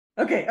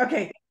Okay,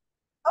 okay.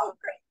 Oh,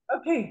 great.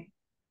 Okay.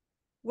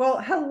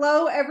 Well,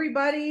 hello,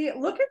 everybody.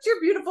 Look at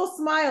your beautiful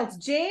smiles.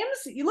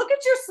 James, you look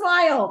at your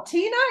smile.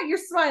 Tina, you're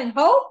smiling.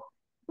 Hope,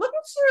 look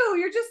at you.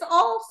 You're just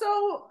all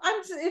so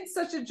it's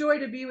such a joy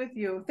to be with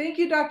you. Thank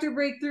you, Dr.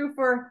 Breakthrough,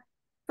 for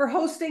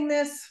hosting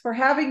this, for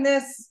having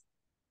this.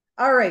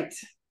 All right.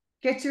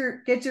 Get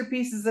your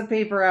pieces of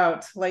paper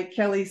out, like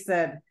Kelly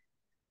said.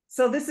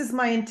 So this is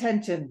my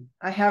intention.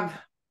 I have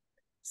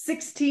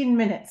 16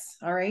 minutes.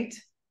 All right.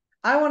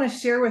 I want to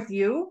share with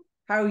you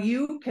how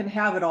you can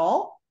have it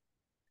all.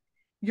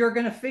 You're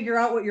going to figure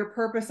out what your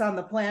purpose on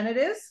the planet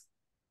is.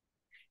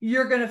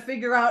 You're going to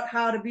figure out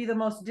how to be the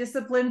most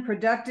disciplined,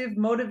 productive,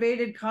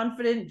 motivated,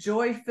 confident,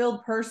 joy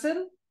filled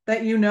person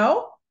that you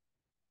know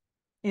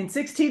in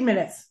 16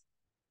 minutes.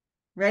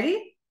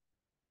 Ready?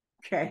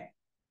 Okay.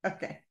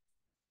 Okay.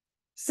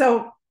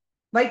 So,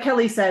 like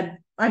Kelly said,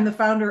 I'm the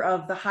founder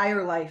of The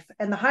Higher Life,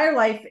 and The Higher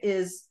Life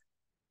is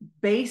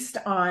based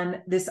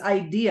on this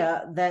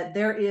idea that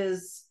there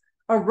is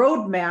a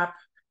roadmap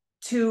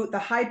to the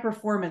high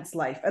performance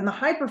life. And the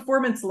high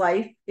performance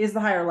life is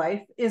the higher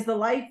life, is the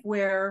life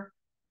where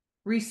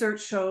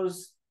research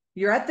shows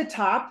you're at the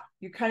top,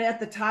 you're kind of at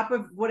the top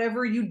of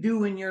whatever you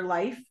do in your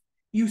life.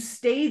 You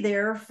stay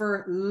there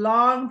for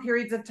long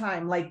periods of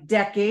time, like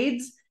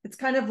decades. It's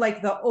kind of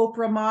like the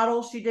Oprah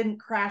model. She didn't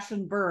crash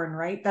and burn,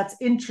 right? That's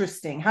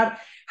interesting. How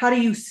do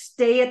you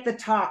stay at the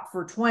top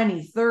for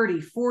 20,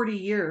 30, 40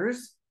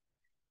 years?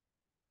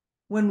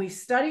 When we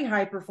study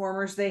high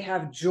performers, they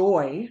have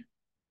joy.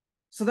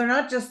 So they're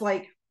not just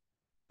like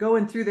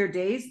going through their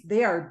days,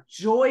 they are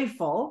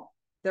joyful,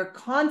 they're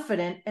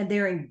confident, and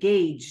they're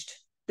engaged.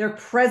 They're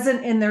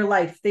present in their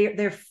life.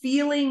 They're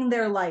feeling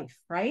their life,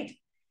 right?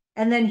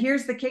 And then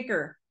here's the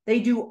kicker. They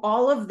do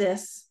all of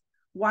this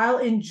while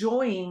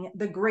enjoying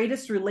the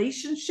greatest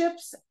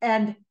relationships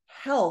and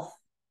health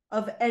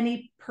of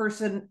any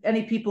person,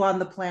 any people on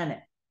the planet.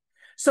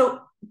 So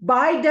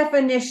by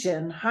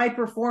definition, high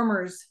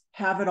performers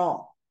have it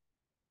all.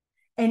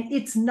 And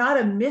it's not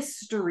a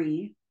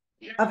mystery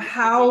of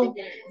how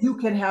you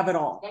can have it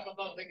all.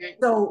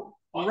 So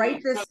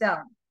write this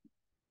down.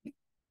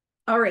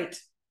 All right.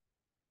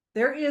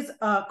 There is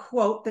a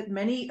quote that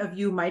many of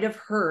you might have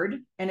heard,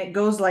 and it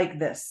goes like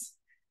this: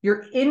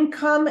 your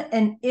income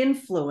and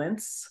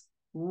influence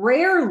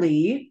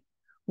rarely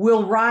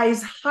will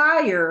rise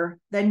higher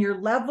than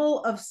your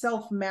level of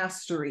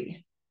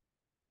self-mastery.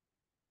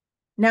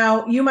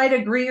 Now, you might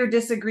agree or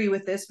disagree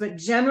with this, but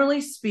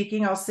generally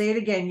speaking, I'll say it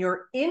again,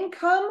 your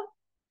income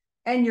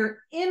and your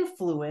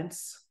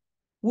influence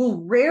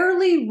will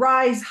rarely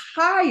rise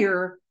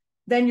higher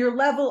than your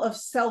level of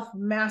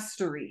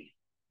self-mastery.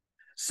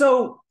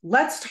 So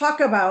let's talk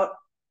about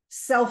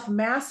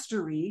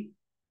self-mastery.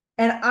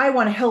 And I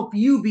want to help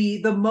you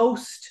be the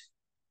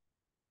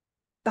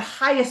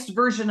highest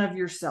version of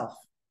yourself.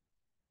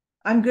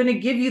 I'm going to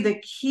give you the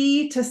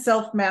key to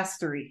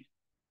self-mastery.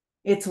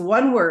 It's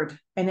one word,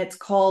 and it's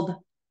called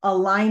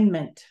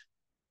alignment.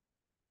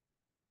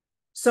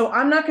 So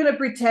I'm not going to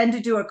pretend to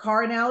do a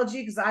car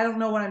analogy because I don't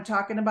know what I'm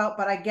talking about,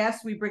 but I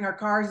guess we bring our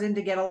cars in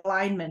to get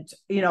alignment,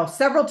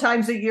 several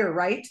times a year,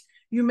 right?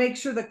 You make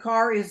sure the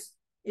car is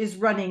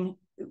running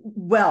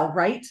well,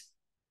 right?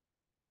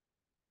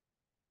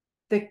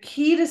 The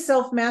key to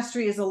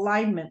self-mastery is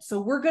alignment.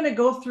 So we're going to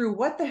go through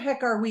what the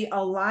heck are we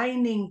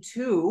aligning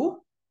to?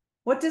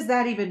 What does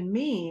that even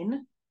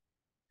mean?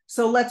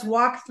 So let's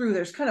walk through.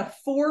 There's kind of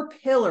 4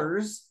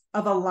 pillars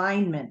of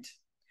alignment.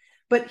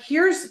 But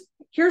here's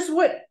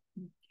where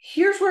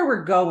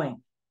we're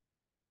going.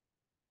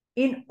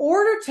 In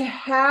order to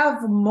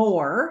have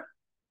more,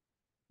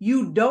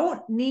 you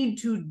don't need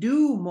to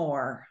do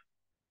more.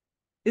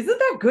 Isn't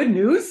that good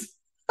news?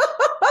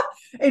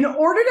 In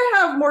order to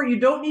have more, you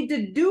don't need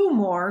to do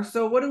more.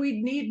 So what do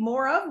we need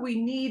more of?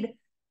 We need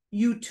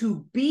you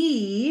to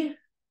be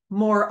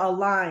more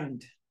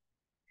aligned.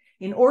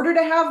 In order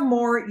to have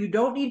more, you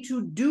don't need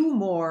to do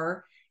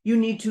more. You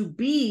need to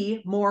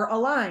be more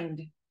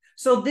aligned.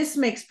 So this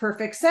makes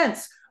perfect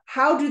sense.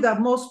 How do the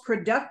most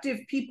productive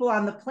people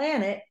on the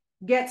planet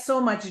get so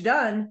much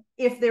done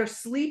if they're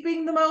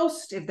sleeping the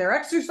most, if they're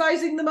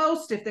exercising the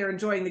most, if they're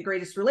enjoying the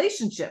greatest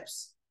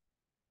relationships?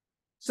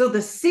 So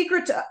the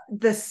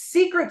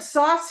secret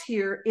sauce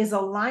here is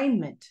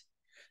alignment.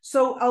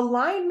 So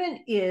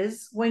alignment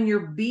is when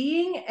your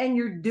being and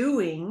your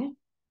doing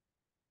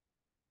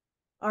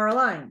are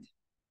aligned.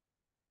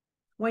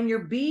 When your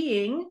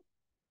being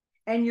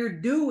and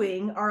your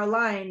doing are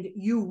aligned,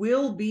 you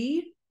will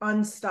be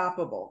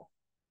unstoppable.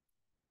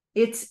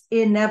 It's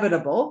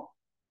inevitable.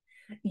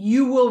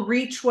 You will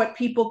reach what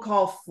people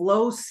call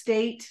flow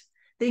state.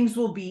 Things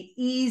will be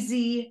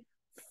easy,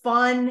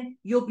 fun.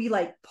 You'll be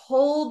like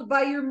pulled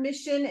by your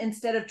mission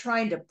instead of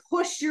trying to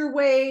push your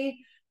way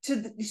to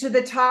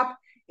the top.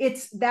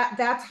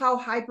 That's how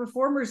high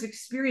performers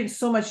experience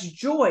so much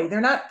joy. They're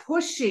not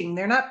pushing,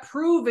 they're not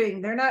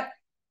proving, they're not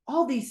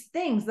all these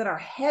things that are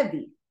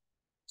heavy.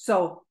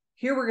 So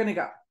here we're going to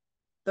go.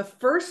 The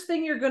first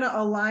thing you're going to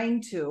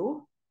align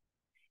to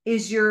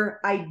is your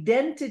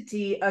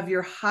identity of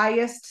your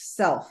highest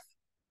self.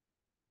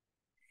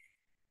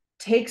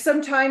 take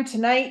some time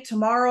tonight,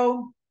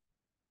 tomorrow,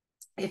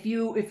 if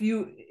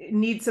you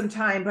need some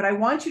time, but I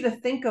want you to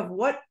think of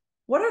what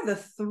are the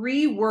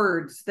 3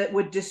 words that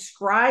would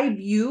describe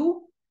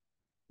you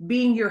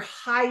being your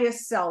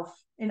highest self.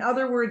 In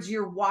other words,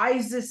 your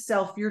wisest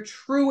self, your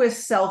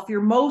truest self,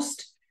 your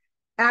most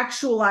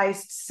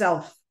actualized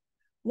self.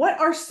 What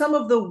are some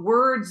of the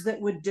words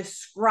that would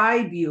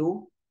describe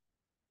you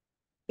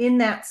in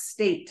that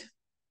state?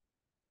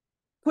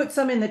 Put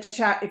some in the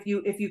chat if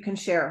you can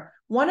share.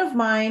 One of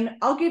mine,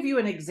 I'll give you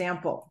an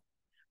example.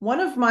 One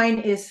of mine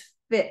is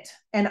fit.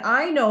 And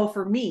I know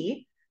for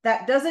me,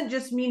 that doesn't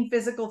just mean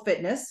physical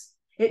fitness.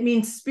 It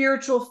means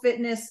spiritual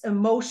fitness,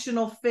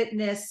 emotional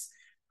fitness,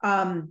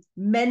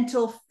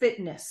 mental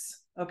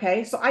fitness.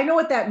 Okay. So I know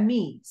what that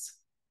means.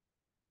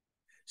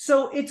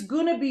 So it's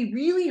going to be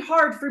really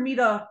hard for me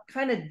to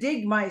kind of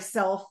dig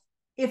myself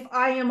if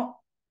I am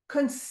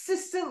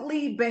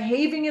consistently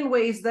behaving in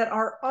ways that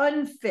are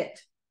unfit.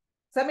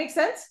 Does that make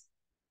sense?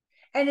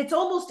 And it's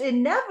almost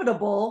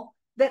inevitable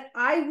that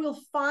I will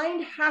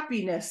find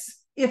happiness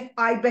if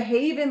I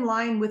behave in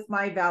line with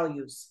my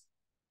values.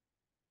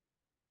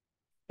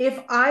 If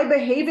I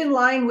behave in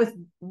line with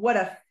what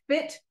a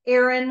fit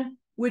Erin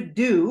would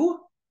do,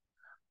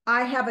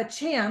 I have a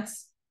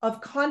chance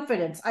of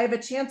confidence. I have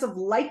a chance of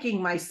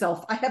liking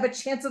myself. I have a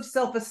chance of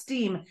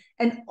self-esteem.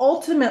 And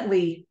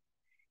ultimately,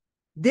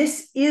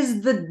 this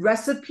is the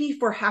recipe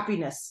for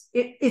happiness.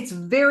 It's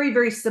very,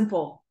 very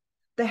simple.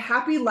 The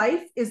happy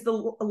life is the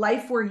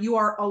life where you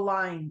are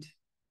aligned.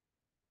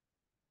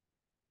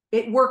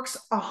 It works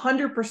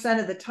 100%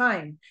 of the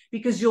time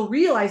because you'll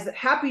realize that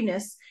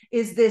happiness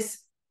is this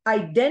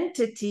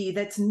identity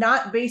that's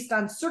not based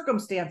on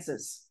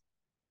circumstances.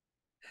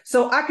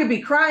 So I could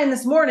be crying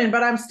this morning,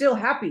 but I'm still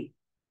happy.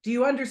 Do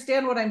you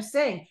understand what I'm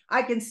saying?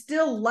 I can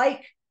still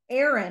like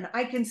Erin.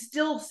 I can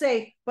still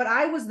say, but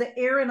I was the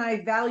Erin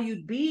I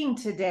valued being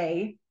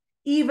today,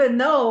 even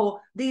though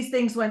these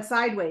things went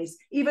sideways,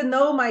 even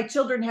though my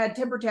children had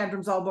temper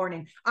tantrums all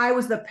morning. I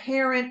was the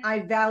parent I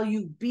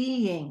value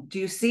being. Do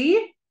you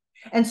see?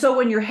 And so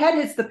when your head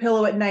hits the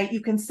pillow at night,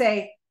 you can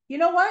say, you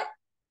know what?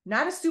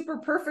 Not a super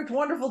perfect,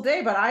 wonderful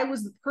day, but I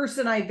was the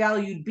person I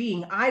valued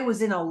being. I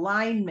was in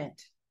alignment.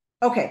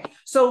 Okay,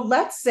 so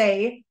let's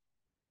say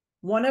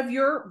one of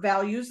your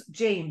values,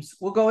 James,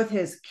 we'll go with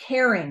his,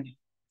 caring.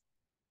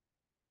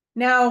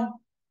 Now,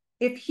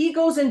 if he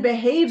goes and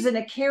behaves in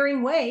a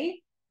caring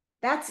way,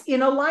 that's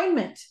in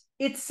alignment.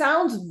 It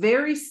sounds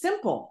very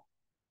simple.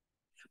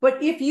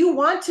 But if you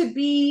want to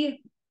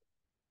be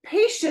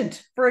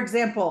patient, for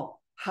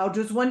example, how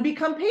does one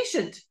become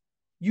patient?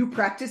 You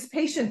practice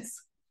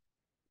patience.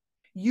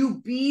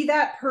 You be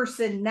that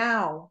person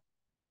now.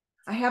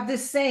 I have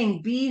this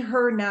saying, be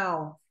her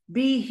now,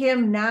 be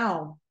him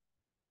now.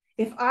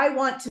 If I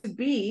want to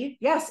be,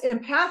 yes,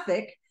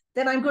 empathic,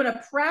 then I'm going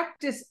to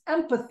practice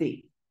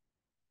empathy.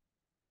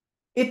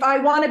 If I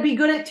want to be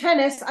good at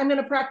tennis, I'm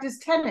going to practice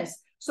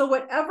tennis. So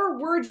whatever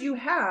word you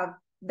have,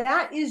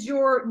 that is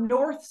your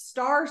North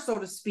Star, so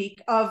to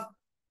speak, of,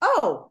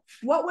 oh,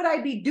 what would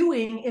I be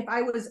doing if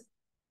I was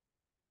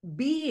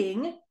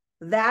being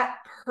that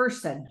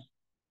person?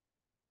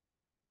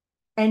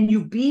 And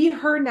you be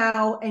her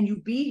now and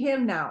you be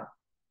him now.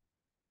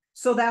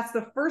 So that's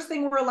the first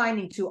thing we're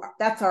aligning to.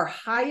 That's our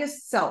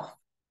highest self.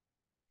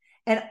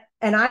 And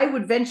I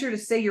would venture to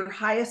say your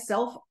highest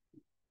self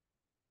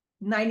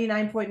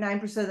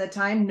 99.9% of the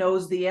time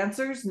knows the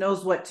answers,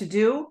 knows what to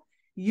do.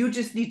 You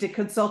just need to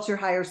consult your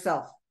higher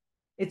self.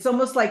 It's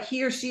almost like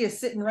he or she is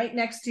sitting right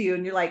next to you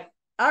and you're like,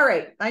 all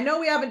right, I know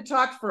we haven't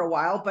talked for a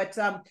while, but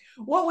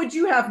what would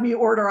you have me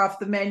order off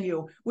the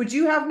menu? Would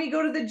you have me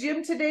go to the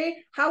gym today?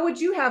 How would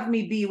you have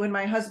me be when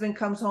my husband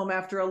comes home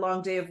after a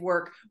long day of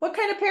work? What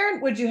kind of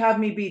parent would you have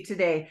me be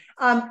today?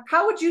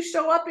 How would you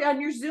show up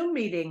on your Zoom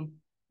meeting,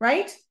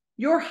 right?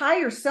 Your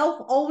higher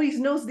self always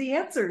knows the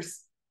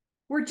answers.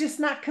 We're just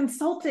not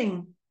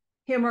consulting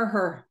him or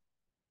her.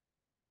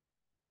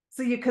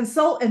 So you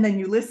consult and then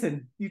you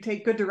listen. You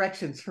take good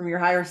directions from your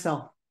higher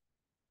self.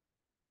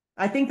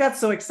 I think that's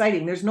so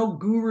exciting. There's no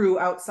guru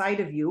outside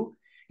of you.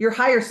 Your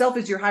higher self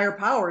is your higher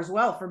power as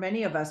well. For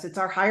many of us, it's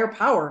our higher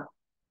power.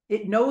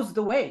 It knows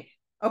the way.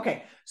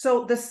 Okay,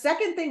 so the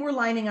second thing we're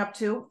lining up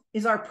to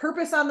is our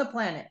purpose on the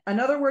planet.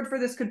 Another word for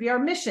this could be our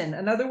mission.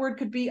 Another word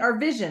could be our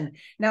vision.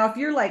 Now, if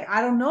you're like,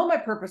 I don't know my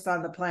purpose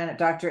on the planet,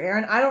 Dr.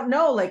 Erin, I don't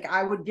know, like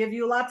I would give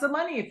you lots of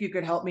money if you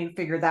could help me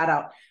figure that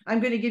out.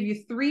 I'm going to give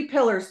you 3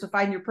 pillars to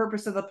find your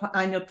purpose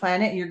on your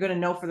planet, and you're going to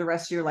know for the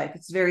rest of your life.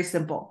 It's very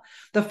simple.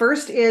 The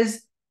first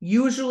is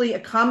usually a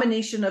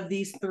combination of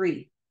these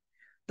 3.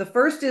 The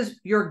first is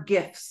your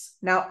gifts.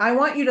 Now, I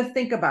want you to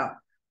think about,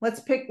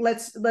 let's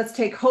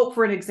take Hope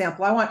for an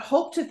example. I want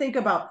Hope to think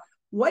about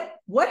what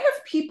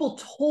have people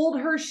told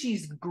her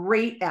she's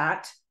great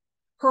at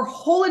her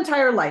whole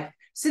entire life?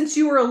 Since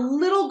you were a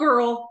little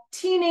girl,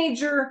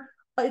 teenager,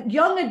 a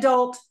young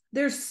adult,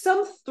 there's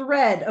some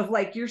thread of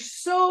like, you're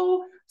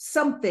so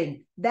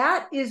something.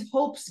 That is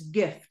Hope's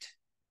gift.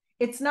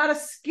 It's not a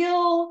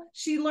skill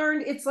she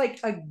learned. It's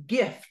like a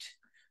gift.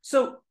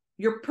 So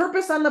your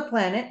purpose on the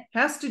planet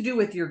has to do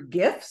with your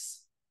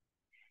gifts.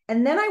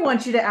 And then I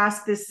want you to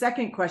ask this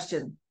second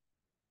question.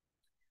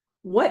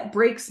 What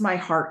breaks my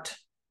heart?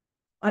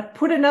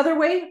 Put another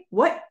way,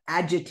 what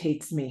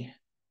agitates me?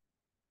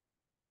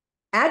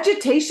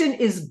 Agitation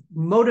is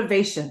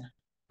motivation,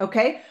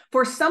 okay?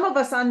 For some of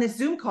us on this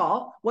Zoom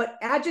call, what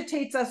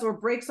agitates us or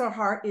breaks our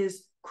heart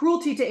is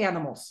cruelty to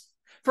animals.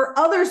 For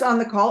others on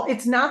the call,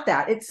 it's not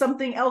that. It's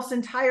something else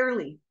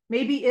entirely.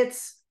 Maybe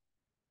it's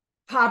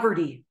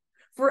poverty.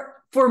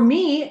 For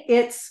me,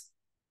 it's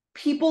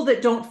people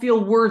that don't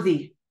feel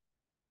worthy.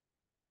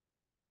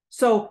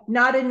 So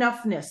not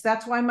enoughness.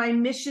 That's why my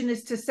mission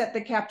is to set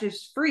the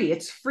captives free.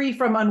 It's free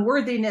from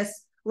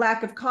unworthiness,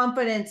 lack of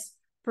confidence,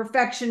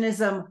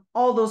 perfectionism,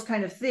 all those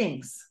kind of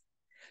things.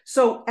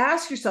 So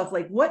ask yourself,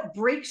 like, what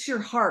breaks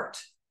your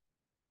heart?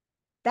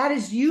 That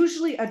is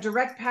usually a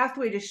direct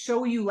pathway to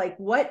show you like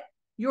what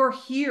you're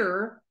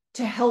here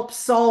to help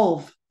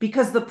solve,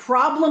 because the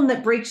problem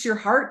that breaks your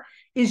heart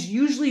is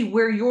usually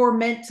where you're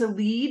meant to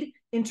lead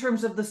in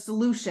terms of the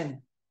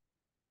solution.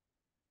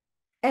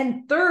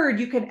 And third,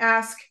 you can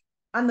ask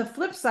on the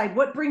flip side,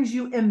 what brings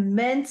you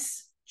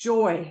immense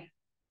joy?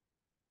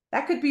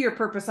 That could be your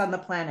purpose on the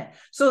planet.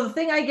 So the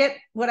thing I get,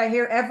 what I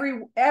hear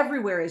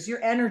everywhere is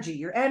your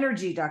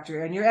energy, Dr.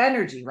 Erin, your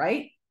energy,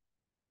 right?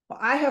 Well,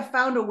 I have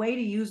found a way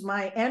to use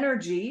my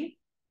energy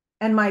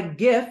and my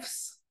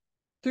gifts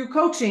through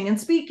coaching and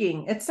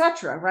speaking,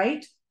 etc.,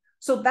 right?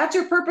 So that's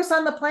your purpose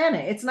on the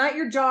planet. It's not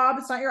your job.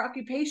 It's not your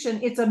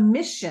occupation. It's a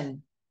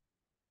mission.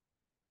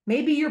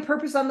 Maybe your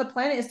purpose on the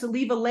planet is to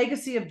leave a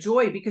legacy of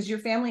joy because your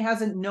family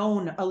hasn't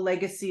known a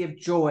legacy of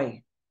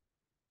joy.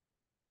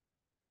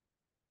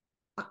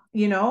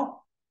 You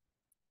know?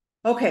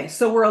 Okay,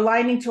 so we're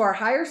aligning to our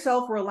higher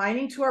self. We're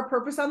aligning to our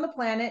purpose on the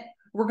planet.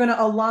 We're going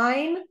to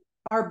align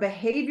our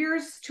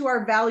behaviors to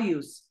our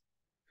values.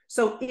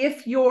 So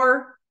if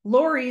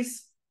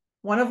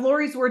one of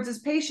Lori's words is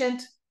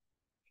patient,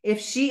 if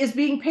she is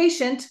being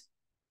patient,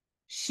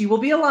 she will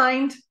be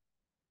aligned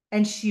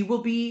and she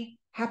will be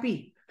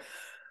happy.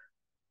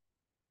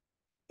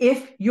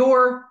 If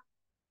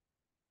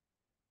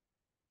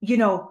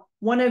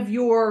one of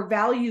your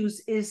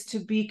values is to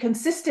be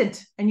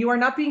consistent and you are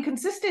not being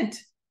consistent,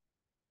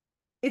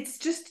 it's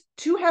just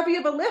too heavy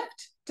of a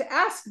lift to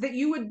ask that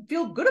you would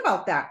feel good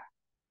about that.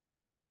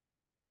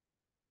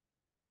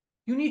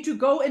 You need to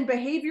go and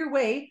behave your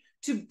way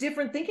to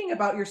different thinking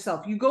about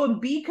yourself. You go and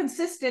be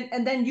consistent,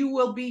 and then you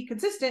will be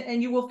consistent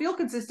and you will feel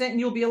consistent and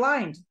you'll be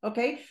aligned.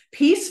 Okay.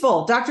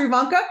 Peaceful. Dr.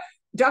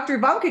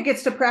 Ivanka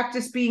gets to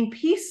practice being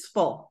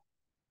peaceful.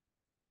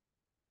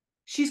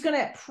 She's going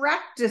to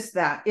practice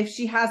that if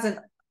she hasn't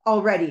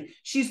already.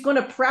 She's going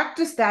to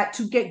practice that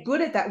to get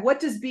good at that.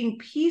 What does being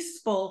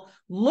peaceful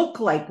look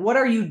like? What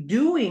are you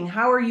doing?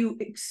 How are you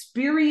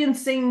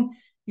experiencing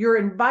your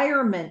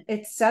environment,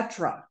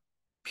 etc.?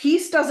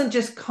 Peace doesn't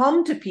just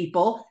come to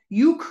people.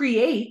 You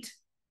create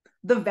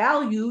the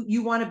value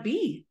you want to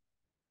be.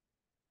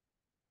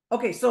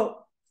 Okay,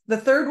 so the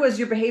third was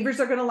your behaviors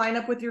are going to line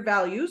up with your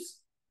values.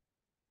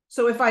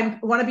 So if I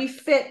want to be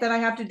fit, then I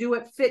have to do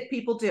what fit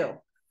people do.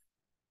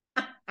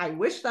 I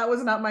wish that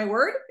was not my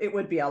word. It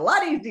would be a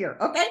lot easier,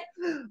 okay?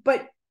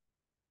 But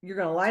you're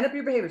going to line up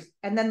your behaviors.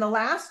 And then the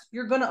last,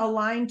 you're going to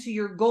align to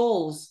your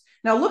goals.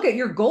 Now look at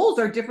your goals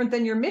are different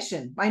than your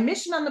mission. My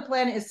mission on the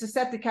planet is to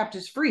set the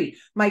captives free.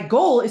 My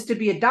goal is to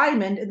be a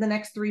diamond in the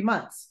next 3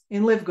 months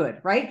in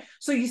LiveGood, right?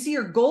 So you see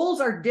your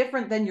goals are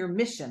different than your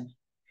mission.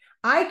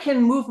 I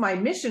can move my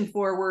mission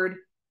forward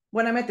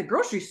when I'm at the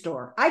grocery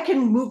store. I can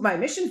move my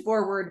mission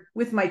forward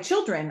with my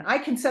children. I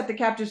can set the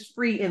captives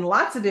free in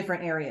lots of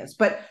different areas.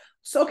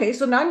 So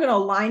now I'm going to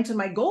align to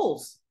my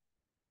goals.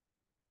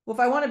 Well,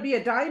 if I want to be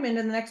a diamond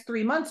in the next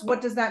 3 months,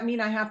 what does that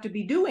mean I have to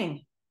be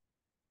doing?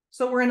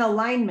 So we're in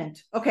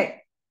alignment.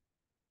 Okay.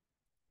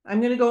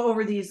 I'm going to go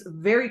over these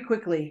very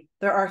quickly.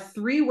 There are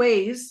 3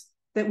 ways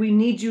that we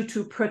need you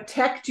to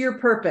protect your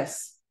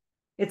purpose.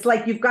 It's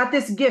like you've got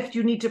this gift,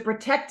 you need to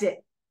protect it.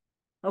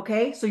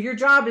 Okay. So your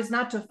job is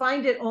not to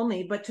find it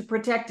only, but to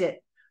protect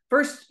it.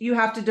 First, you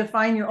have to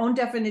define your own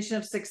definition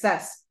of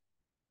success.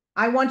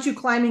 I want you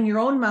climbing your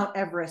own Mount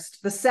Everest.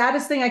 The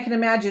saddest thing I can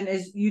imagine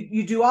is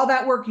you do all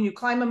that work and you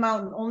climb a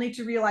mountain only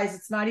to realize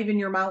it's not even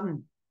your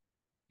mountain.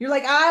 You're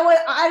like,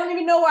 I don't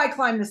even know why I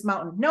climbed this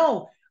mountain.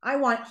 No, I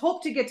want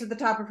Hope to get to the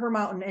top of her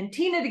mountain and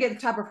Tina to get to the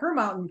top of her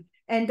mountain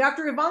and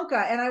Dr. Ivanka.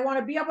 And I want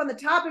to be up on the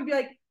top and be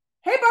like,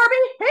 hey, Barbie,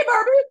 hey,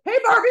 Barbie, hey,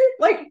 Barbie.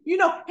 Like,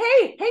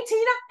 hey,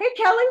 Tina, hey,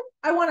 Kelly.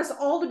 I want us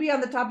all to be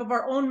on the top of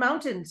our own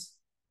mountains.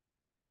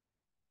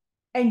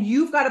 And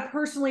you've got to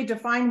personally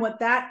define what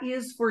that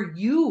is for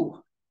you.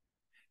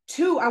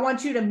 2, I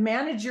want you to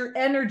manage your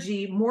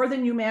energy more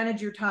than you manage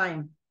your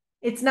time.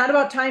 It's not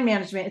about time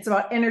management. It's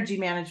about energy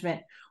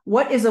management.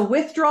 What is a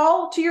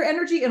withdrawal to your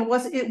energy and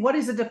what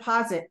is a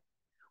deposit?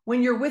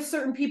 When you're with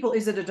certain people,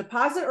 is it a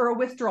deposit or a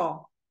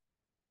withdrawal?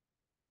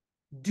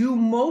 Do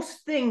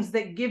most things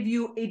that give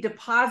you a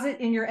deposit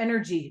in your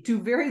energy. Do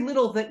very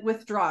little that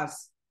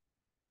withdraws.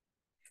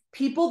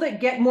 People that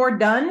get more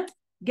done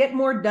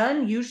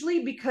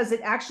usually because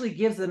it actually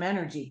gives them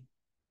energy.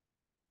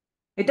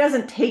 It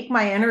doesn't take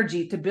my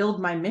energy to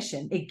build my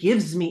mission. It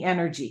gives me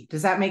energy.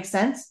 Does that make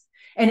sense?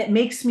 And it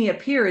makes me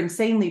appear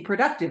insanely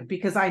productive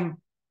because I'm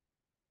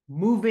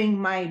moving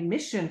my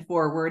mission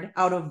forward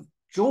out of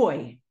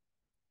joy.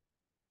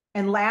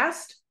 And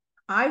last,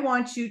 I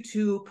want you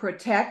to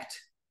protect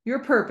your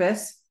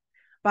purpose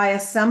by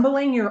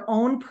assembling your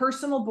own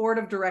personal board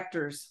of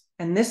directors.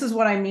 And this is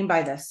what I mean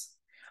by this.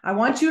 I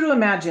want you to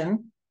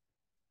imagine,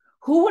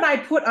 who would I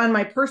put on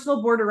my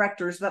personal board of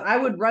directors that I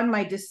would run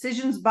my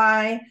decisions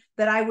by,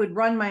 that I would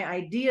run my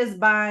ideas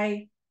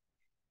by,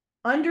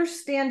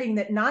 understanding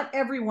that not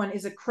everyone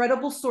is a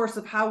credible source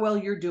of how well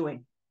you're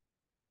doing.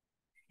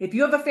 If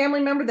you have a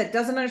family member that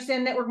doesn't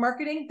understand network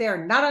marketing, they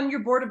are not on your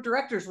board of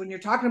directors when you're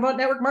talking about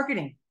network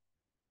marketing.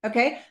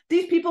 Okay?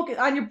 These people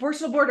on your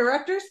personal board of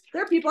directors,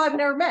 they're people I've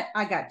never met.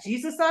 I got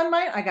Jesus on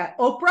mine. I got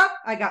Oprah.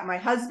 I got my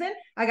husband.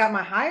 I got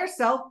my higher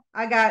self.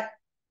 I got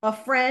a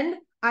friend.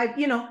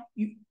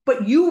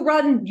 But you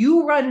run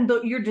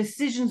your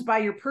decisions by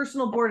your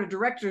personal board of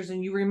directors,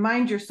 and you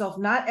remind yourself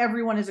not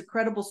everyone is a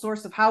credible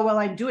source of how well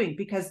I'm doing,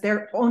 because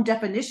their own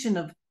definition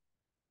of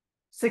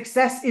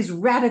success is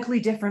radically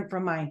different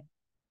from mine.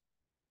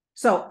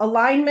 So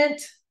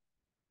alignment,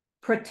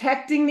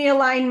 protecting the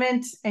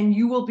alignment, and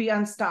you will be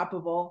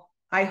unstoppable.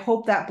 I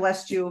hope that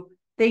blessed you.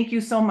 Thank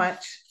you so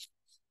much.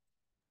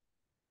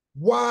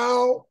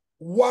 Wow,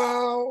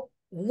 wow,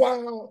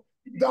 wow.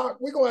 Doc,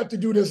 we're going to have to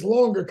do this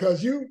longer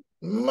because you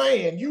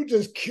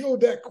just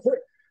killed that quick.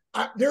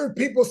 There are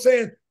people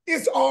saying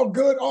it's all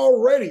good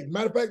already.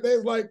 Matter of fact,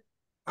 they're like,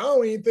 I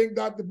don't even think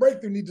Dr.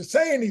 Breakthrough needs to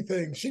say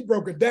anything. She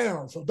broke it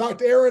down. So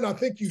Dr. Erin, I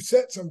think you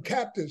set some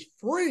captives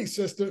free,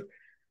 sister.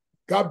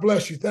 God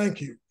bless you. Thank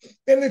you.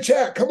 In the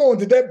chat, come on.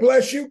 Did that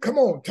bless you? Come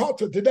on. Talk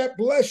to. Did that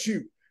bless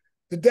you?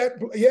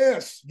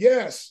 Yes,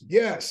 yes,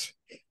 yes.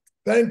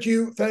 Thank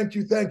you, thank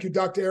you, thank you,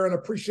 Dr. Erin. I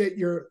appreciate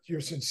your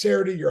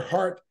sincerity, your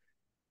heart,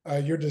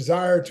 your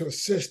desire to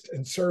assist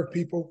and serve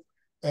people.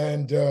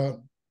 And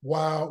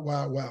wow,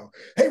 wow, wow.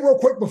 Hey, real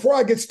quick, before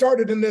I get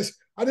started in this,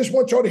 I just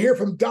want y'all to hear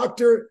from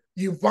Dr.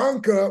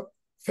 Ivanka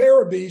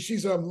Farabee.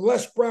 She's a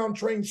Les Brown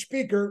trained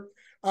speaker.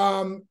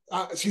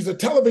 She's a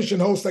television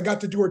host. I got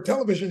to do her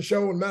television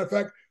show. And matter of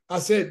fact, I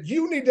said,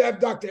 you need to have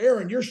Dr.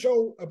 Erin, your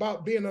show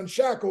about being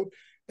unshackled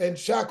and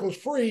shackles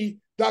free.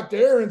 Dr.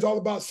 Erin's all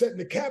about setting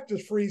the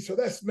captives free. So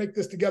let's make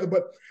this together.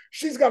 But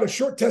she's got a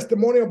short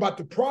testimonial about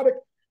the product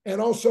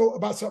and also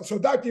about something. So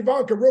Dr.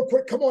 Ivanka, real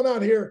quick, come on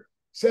out here.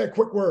 Say a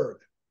quick word.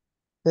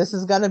 This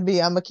is going to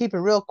be, I'm going to keep it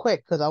real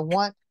quick because I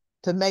want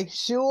to make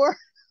sure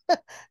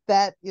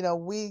that,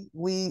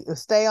 we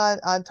stay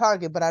on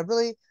target. But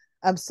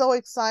I'm so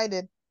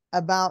excited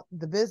about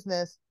the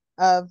business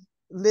of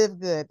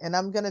LiveGood. And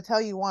I'm going to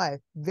tell you why.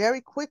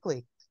 Very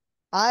quickly,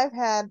 I've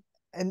had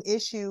an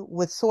issue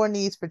with sore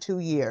knees for 2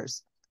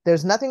 years.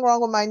 There's nothing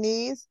wrong with my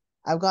knees.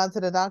 I've gone to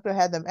the doctor,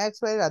 had them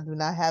x-rayed. I do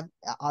not have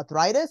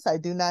arthritis. I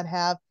do not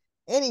have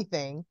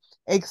anything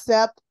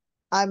except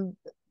I'm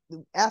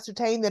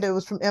ascertained that it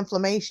was from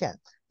inflammation.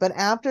 But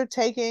after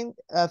taking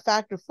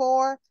factor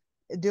 4,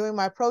 doing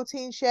my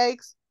protein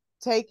shakes,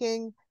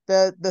 taking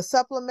the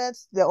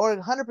supplements, the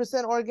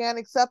 100%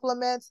 organic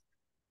supplements,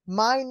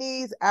 my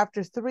knees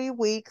after 3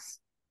 weeks,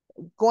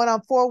 going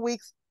on 4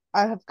 weeks,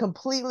 I have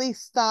completely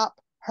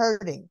stopped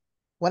hurting.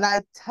 When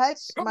I touch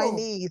my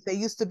knees, they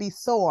used to be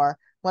sore.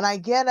 When I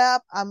get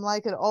up, I'm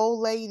like an old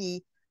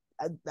lady.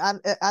 I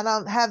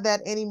don't have that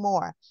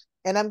anymore.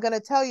 And I'm going to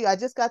tell you, I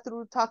just got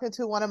through talking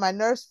to one of my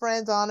nurse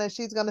friends on it.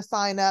 She's going to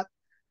sign up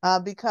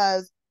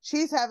because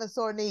she's having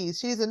sore knees.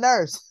 She's a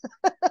nurse.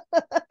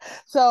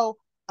 So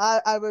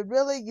I would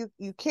really,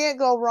 you can't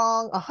go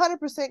wrong.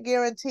 100%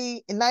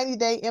 guarantee, a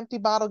 90-day empty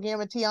bottle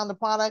guarantee on the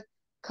product.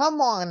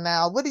 Come on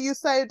now. What do you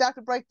say,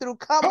 Dr. Breakthrough?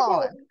 Come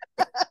on.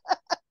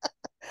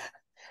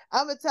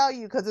 I'm going to tell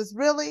you, because it's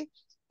really,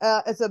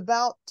 it's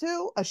about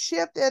a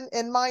shift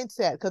in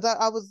mindset. Because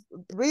I was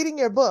reading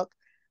your book,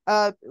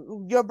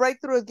 Your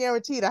Breakthrough is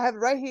Guaranteed. I have it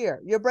right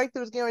here. Your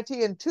breakthrough is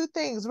guaranteed. And 2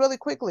 things really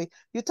quickly.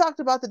 You talked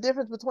about the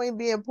difference between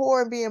being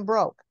poor and being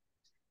broke.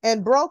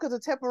 And broke is a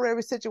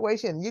temporary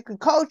situation. You can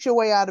coach your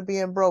way out of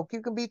being broke.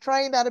 You can be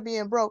trained out of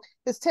being broke.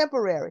 It's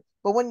temporary.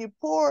 But when you're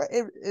poor,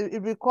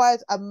 it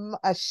requires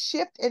a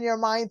shift in your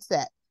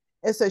mindset.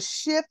 It's a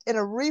shift and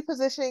a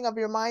repositioning of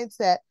your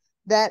mindset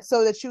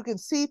so that you can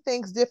see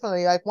things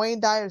differently. Like Wayne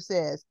Dyer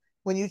says,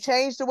 when you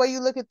change the way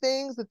you look at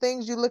things, the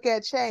things you look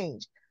at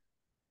change.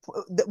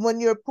 When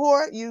you're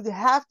poor, you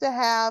have to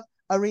have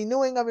a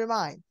renewing of your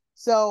mind.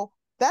 So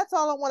that's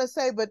all I want to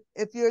say. But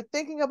if you're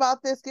thinking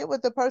about this, get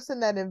with the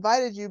person that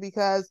invited you,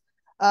 because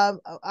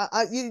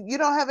you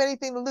don't have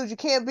anything to lose. You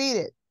can't beat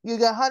it. You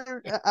got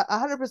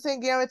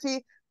 100%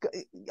 guarantee.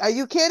 Are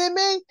you kidding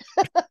me?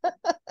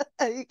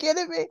 Are you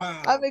kidding me?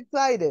 Wow. I'm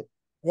excited.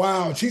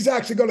 Wow. She's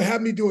actually going to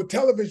have me do a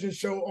television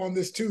show on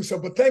this too. So,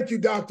 but thank you,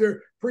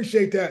 doctor.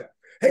 Appreciate that.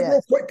 Hey, yes.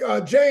 Real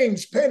quick,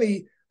 James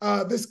Penny,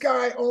 This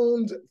guy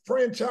owned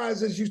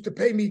franchises, used to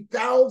pay me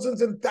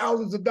thousands and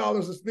thousands of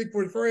dollars to speak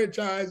for his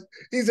franchise.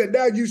 He said,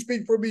 now you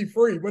speak for me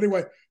free. But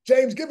anyway,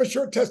 James, give a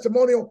short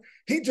testimonial.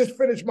 He just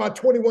finished my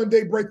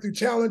 21-day breakthrough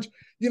challenge.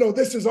 You know,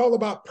 this is all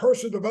about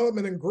personal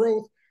development and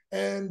growth.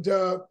 And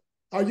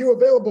are you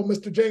available,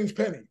 Mr. James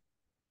Penny?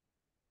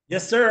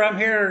 Yes, sir. I'm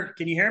here.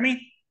 Can you hear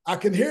me? I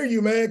can hear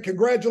you, man.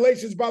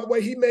 Congratulations. By the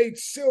way, he made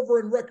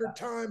silver in record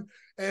time.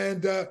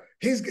 And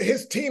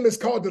his team is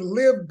called the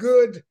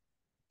LiveGood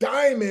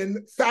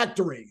Diamond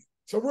Factory.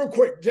 So real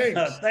quick, James.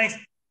 Thanks.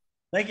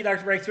 Thank you,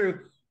 Dr. Breakthrough.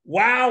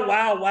 Wow,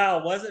 wow,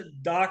 wow.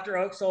 Wasn't Dr.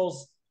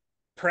 Oksol's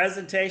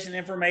presentation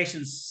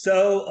information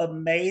so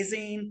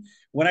amazing?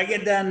 When I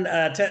get done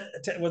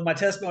with my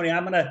testimony,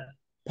 I'm going to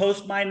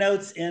post my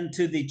notes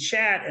into the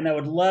chat, and I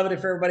would love it if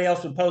everybody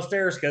else would post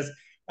theirs, because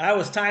I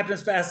was typing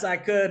as fast as I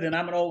could, and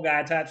I'm an old guy,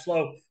 I type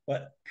slow,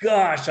 but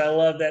gosh, I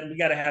love that. We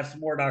got to have some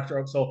more, Dr.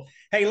 Oksol.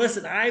 Hey,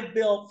 listen, I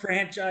built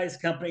franchise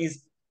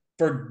companies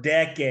for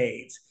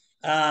decades,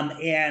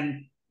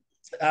 and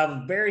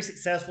I'm very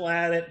successful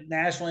at it,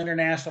 national,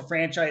 international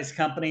franchise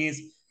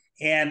companies.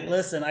 And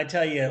listen, I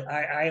tell you,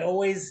 I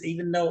always,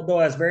 even though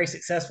I was very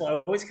successful,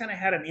 I always kind of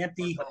had an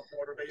empty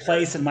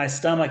place in my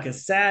stomach of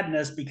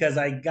sadness, because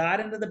I got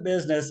into the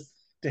business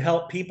to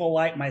help people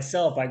like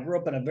myself. I grew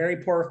up in a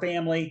very poor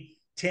family,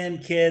 10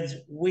 kids.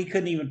 We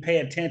couldn't even pay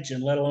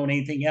attention, let alone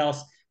anything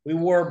else. We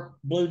wore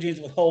blue jeans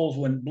with holes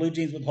when blue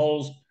jeans with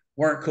holes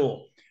weren't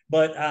cool.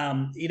 But,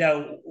 you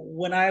know,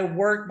 when I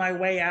worked my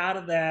way out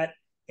of that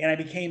and I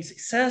became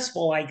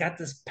successful, I got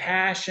this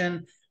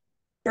passion,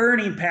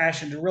 burning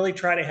passion to really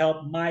try to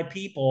help my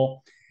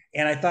people.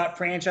 And I thought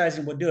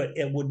franchising would do it.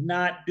 It would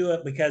not do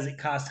it, because it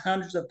cost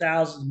hundreds of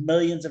thousands,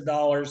 millions of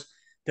dollars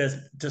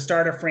to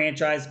start a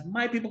franchise.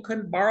 My people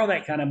couldn't borrow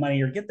that kind of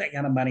money or get that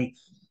kind of money.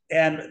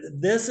 And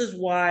this is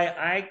why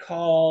I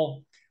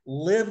call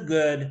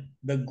LiveGood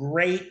the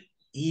great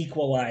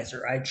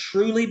equalizer. I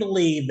truly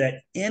believe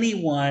that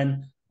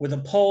anyone with a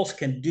pulse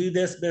can do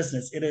this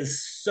business. It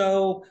is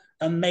so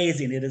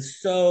amazing. It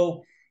is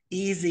so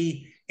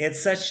easy.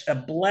 It's such a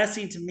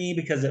blessing to me,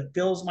 because it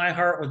fills my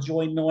heart with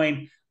joy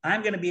knowing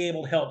I'm going to be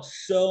able to help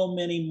so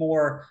many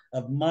more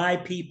of my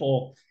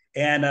people.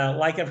 And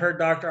like I've heard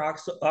Dr.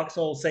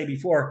 Oksol say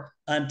before,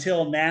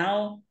 until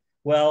now,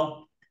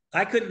 well,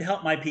 I couldn't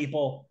help my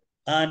people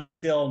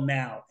until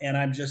now. And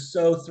I'm just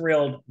so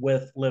thrilled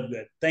with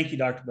LiveGood. Thank you,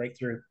 Dr.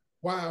 Breakthrough.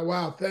 Wow,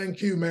 wow.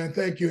 Thank you, man.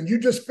 Thank you. And you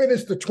just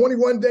finished the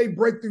 21-day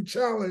breakthrough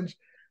challenge,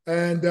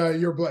 and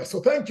you're blessed.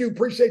 So thank you.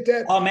 Appreciate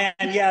that. Oh, man.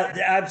 Yeah,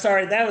 I'm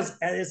sorry.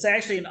 It's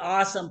actually an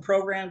awesome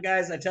program,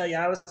 guys. I tell you,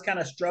 I was kind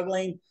of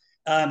struggling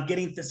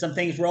getting some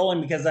things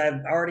rolling, because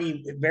I'm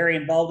already very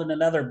involved in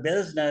another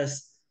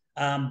business.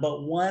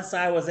 But once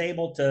I was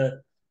able to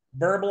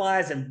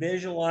verbalize and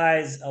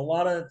visualize a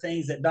lot of the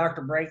things that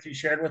Dr. Breakthrough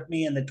shared with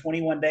me in the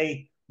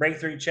 21-day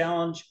breakthrough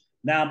challenge,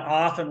 now I'm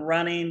off and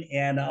running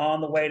and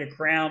on the way to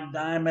Crown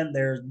Diamond.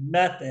 There's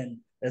nothing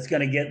that's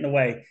going to get in the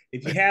way.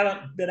 If you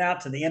haven't been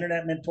out to the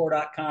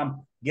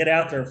internetmentor.com, get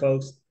out there,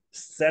 folks.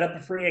 Set up a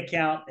free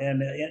account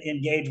and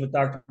engage with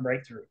Dr.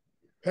 Breakthrough.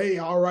 Hey,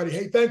 all righty.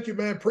 Hey, thank you,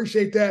 man.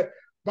 Appreciate that.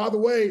 By the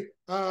way,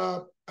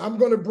 I'm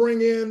going to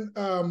bring in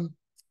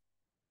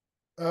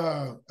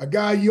a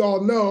guy you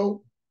all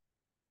know.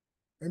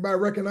 Anybody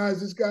recognize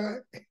this guy?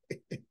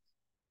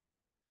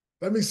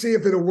 Let me see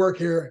if it'll work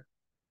here.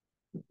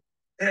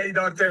 Hey,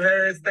 Dr.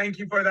 Harris, thank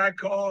you for that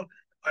call.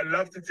 I'd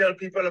love to tell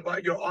people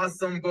about your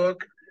awesome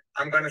book.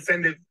 I'm going to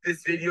send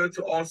this video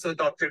to also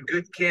Dr.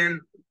 Goodkin.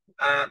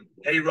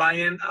 Hey,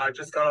 Ryan, I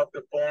just got off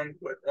the phone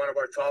with one of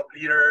our top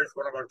leaders,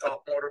 one of our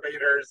top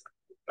motivators.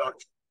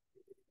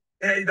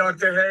 Hey,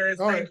 Dr. Harris,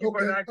 thank you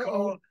for that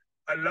call.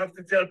 I'd love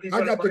to tell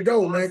people I got to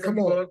go, man. Come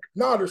on.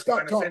 Nader,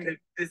 stop talking. Send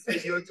this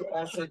video to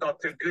also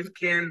Dr.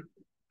 Goodkin.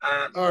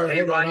 All right,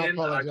 hey, Ryan,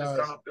 I just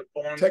got off the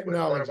phone Technology.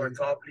 with one of our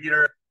top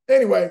leaders.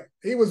 Anyway,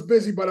 he was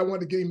busy, but I wanted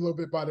to get him a little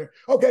bit by there.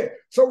 Okay,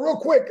 so real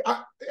quick,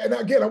 and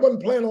again, I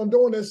wasn't planning on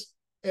doing this,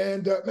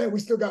 and man, we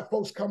still got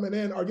folks coming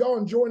in. Are y'all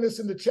enjoying this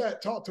in the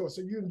chat? Talk to us.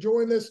 Are you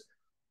enjoying this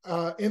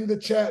in the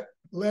chat?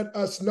 Let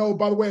us know.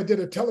 By the way, I did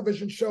a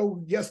television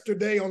show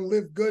yesterday on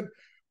LiveGood.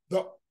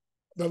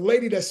 The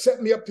lady that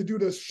set me up to do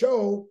this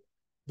show,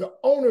 the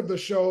owner of the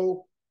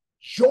show,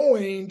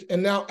 joined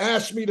and now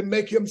asked me to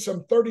make him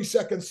some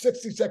 30-second,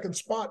 60-second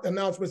spot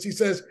announcements. He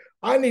says,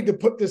 I need to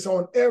put this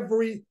on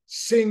every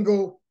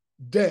single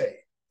day.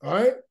 All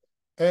right.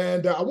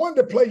 And I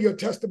wanted to play your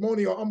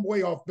testimonial. I'm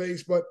way off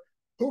base, but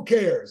who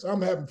cares?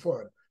 I'm having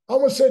fun. I'm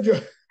going to send you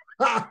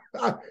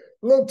a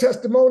little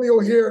testimonial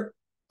here.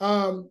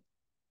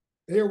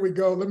 Here we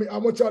go. I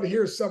want y'all to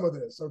hear some of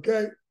this.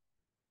 Okay.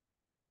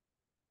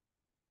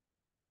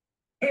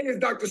 Hey, it's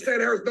Dr. Stan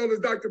Harris, known as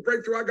Dr.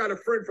 Breakthrough. I got a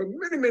friend from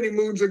many, many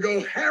moons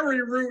ago,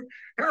 Harry Root.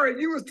 Harry,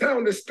 you was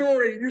telling the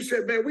story. You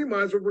said, man, we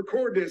might as well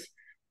record this.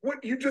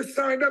 What, you just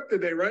signed up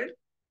today, right?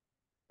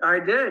 I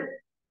did.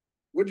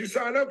 What'd you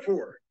sign up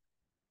for?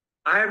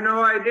 I have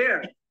no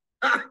idea.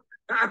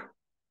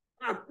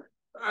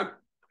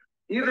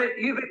 You've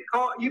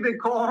been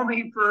calling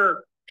me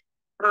for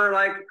for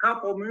like a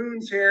couple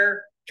moons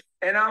here.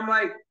 And I'm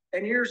like,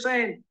 and you're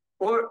saying,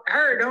 well,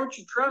 Harry, don't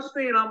you trust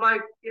me? And I'm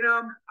like,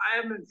 I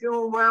haven't been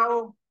feeling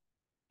well,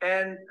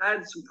 and I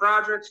had some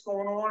projects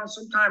going on, and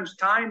sometimes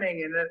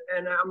timing,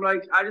 and I'm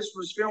like, I just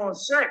was feeling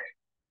sick.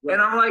 Right.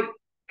 And I'm like,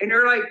 and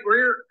they're like,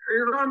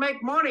 you're going to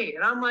make money.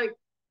 And I'm like,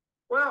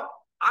 well,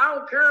 I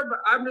don't care, but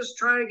I'm just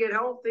trying to get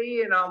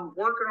healthy, and I'm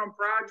working on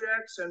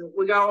projects, and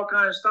we got all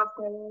kind of stuff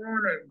going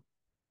on.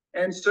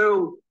 And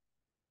so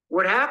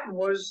what happened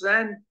was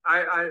then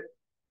I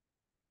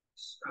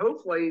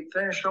hopefully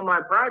finished on my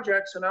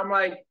projects, and I'm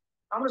like,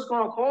 I'm just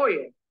going to call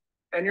you.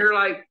 And you're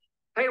like,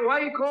 hey, why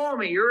are you calling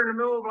me? You're in the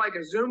middle of like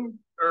a Zoom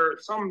or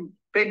some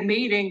big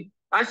meeting.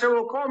 I said,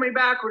 well, call me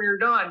back when you're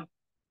done.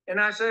 And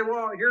I said,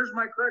 well, here's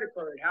my credit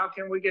card. How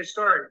can we get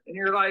started? And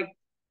you're like,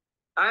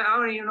 I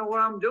don't even know what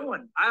I'm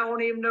doing. I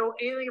don't even know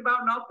anything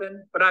about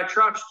nothing, but I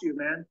trust you,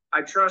 man.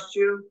 I trust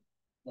you.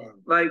 Wow.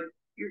 Like,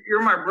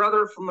 you're my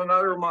brother from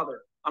another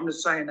mother. I'm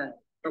just saying that.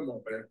 Come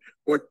on, man.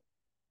 What?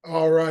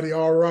 All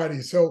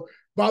righty. So,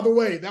 by the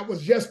way, that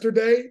was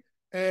yesterday.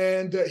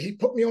 And he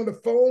put me on the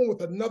phone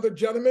with another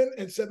gentleman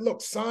and said, look,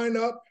 sign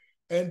up.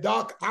 And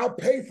Doc, I'll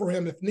pay for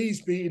him if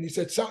needs be. And he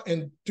said,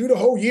 and do the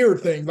whole year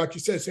thing. Like you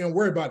said, so don't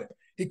worry about it.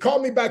 He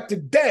called me back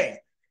today.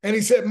 And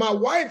he said, my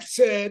wife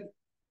said,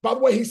 by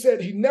the way, he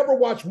said he never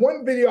watched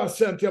one video I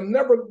sent him,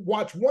 never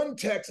watched one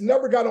text,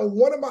 never got on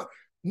one of my,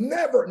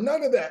 never,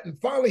 none of that. And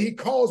finally, he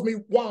calls me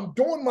while I'm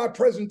doing my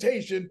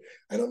presentation.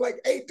 And I'm like,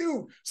 hey,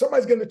 dude,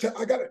 somebody's going to tell,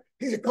 I got it.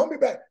 He said, call me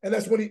back. And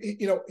that's when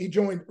he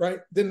joined, right?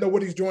 Didn't know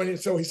what he's joining.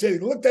 So he said he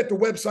looked at the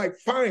website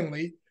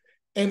finally.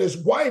 And his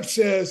wife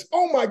says,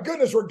 oh, my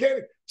goodness, we're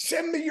getting,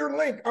 send me your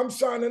link. I'm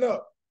signing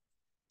up.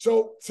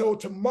 So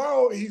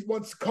tomorrow he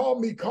wants to call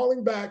me,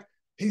 calling back.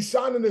 He's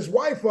signing his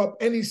wife up,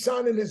 and he's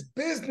signing his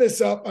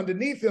business up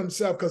underneath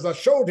himself because I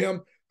showed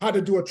him how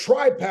to do a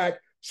tri-pack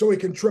so he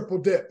can triple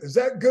dip. Is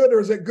that good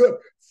or is it good?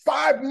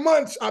 5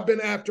 months I've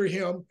been after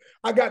him.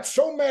 I got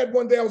so mad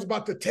one day I was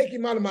about to take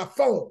him out of my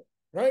phone,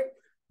 right?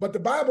 But the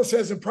Bible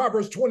says in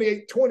Proverbs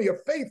 28:20, a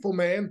faithful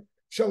man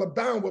shall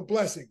abound with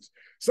blessings.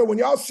 So when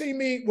y'all see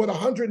me with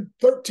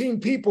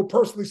 113 people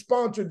personally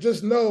sponsored,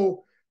 just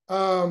know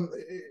I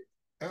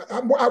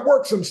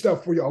work some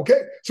stuff for you,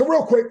 okay? So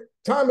real quick,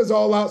 time is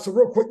all out. So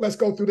real quick, let's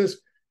go through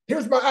this.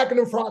 Here's my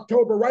acronym for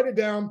October. Write it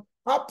down.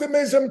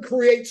 Optimism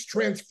creates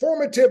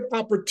transformative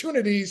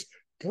opportunities,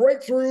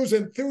 breakthroughs,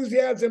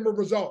 enthusiasm, and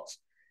results.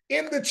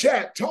 In the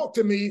chat, talk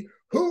to me.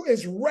 Who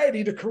is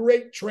ready to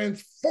create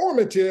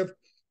transformative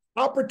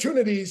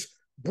opportunities,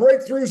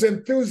 breakthroughs,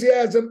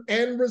 enthusiasm,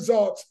 and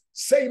results?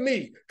 Say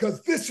me,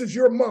 because this is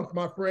your month,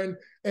 my friend,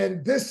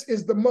 and this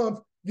is the month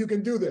you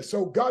can do this.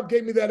 So God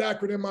gave me that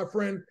acronym, my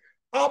friend.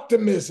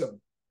 Optimism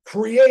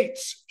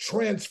creates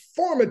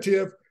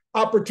transformative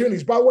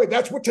opportunities. By the way,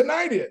 that's what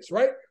tonight is,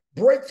 right?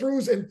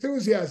 Breakthroughs,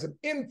 enthusiasm,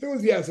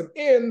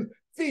 in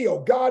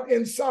Theo, God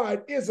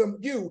inside, ism,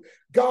 you,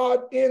 God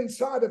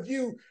inside of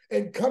you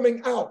and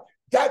coming out.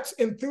 That's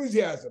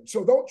enthusiasm.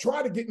 So don't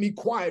try to get me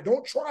quiet.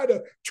 Don't try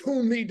to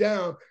tune me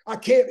down. I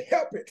can't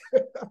help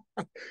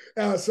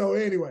it. So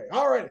anyway,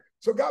 all right.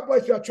 So God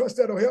bless you. I trust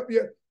that'll help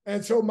you.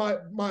 And so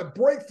my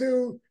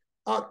breakthrough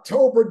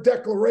October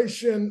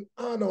declaration,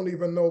 I don't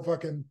even know if I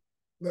can,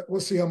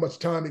 we'll see how much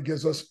time it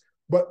gives us,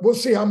 but we'll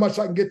see how much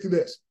I can get through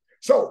this.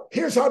 So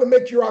here's how to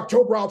make your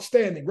October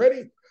outstanding.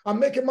 Ready? I'm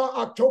making my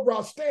October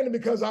outstanding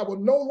because I will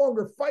no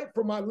longer fight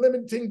for my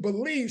limiting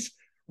beliefs.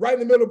 Right in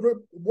the middle of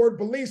the word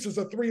beliefs is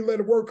a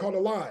 3-letter word called a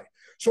lie.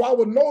 So I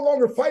will no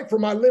longer fight for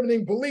my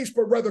limiting beliefs,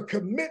 but rather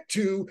commit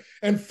to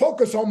and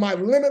focus on my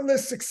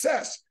limitless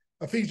success.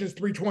 Ephesians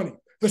 3:20.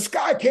 The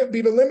sky can't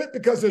be the limit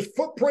because there's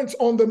footprints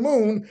on the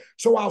moon.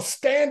 So I'll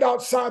stand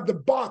outside the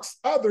box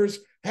others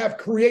have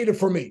created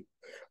for me.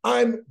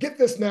 I'm, get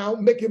this now,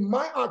 making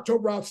my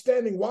October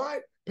outstanding. Why?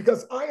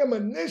 Because I am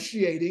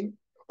initiating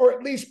or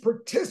at least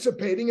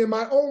participating in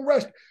my own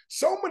rest.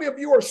 So many of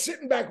you are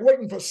sitting back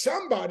waiting for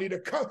somebody to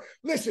come.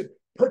 Listen,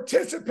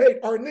 participate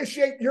or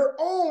initiate your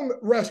own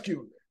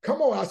rescue.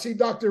 Come on, I see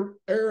Dr.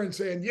 Erin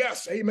saying,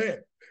 yes, amen.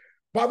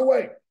 By the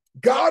way,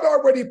 God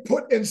already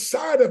put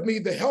inside of me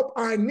the help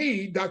I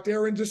need. Dr.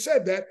 Erin just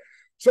said that.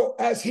 So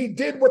as he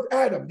did with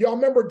Adam, y'all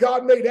remember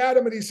God made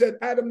Adam and he said,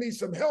 Adam needs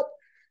some help.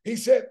 He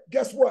said,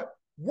 guess what?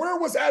 Where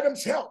was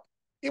Adam's help?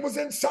 It was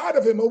inside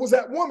of him. It was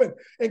that woman.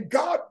 And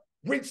God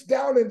reached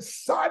down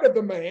inside of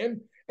the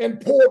man and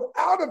pulled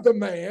out of the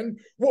man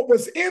what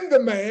was in the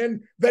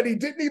man that he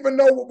didn't even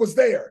know what was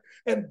there.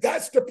 And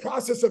that's the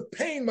process of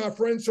pain, my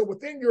friend. So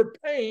within your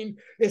pain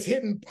is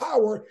hidden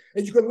power,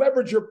 and you can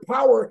leverage your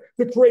power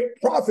to create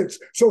profits.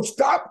 So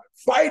stop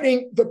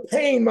fighting the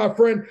pain, my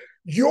friend.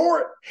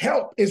 Your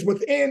help is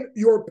within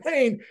your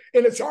pain,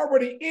 and it's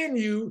already in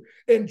you.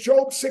 And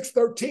Job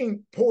 6:13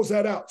 pulls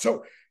that out.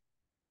 So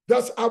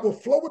thus I will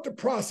flow with the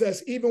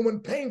process, even when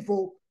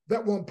painful,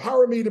 that will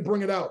empower me to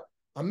bring it out.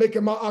 I'm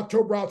making my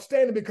October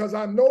outstanding because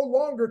I'm no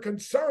longer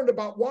concerned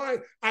about why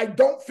I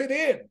don't fit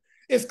in.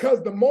 It's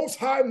because the Most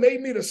High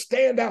made me to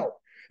stand out.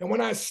 And when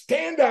I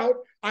stand out,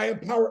 I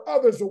empower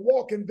others to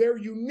walk in their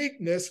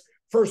uniqueness,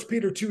 1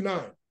 Peter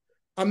 2:9.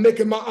 I'm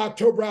making my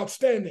October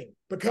outstanding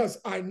because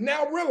I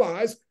now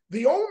realize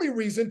the only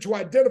reason to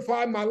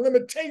identify my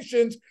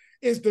limitations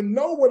is to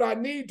know what I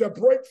need to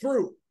break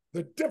through.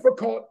 The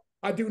difficult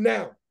I do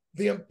now.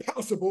 The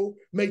impossible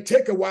may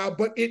take a while,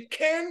 but it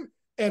can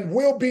and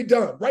will be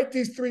done. Write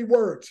these 3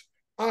 words.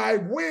 I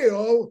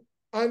will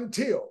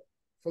until.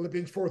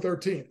 Philippians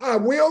 4:13. I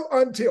will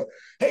until.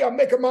 Hey, I'm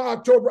making my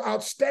October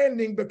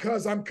outstanding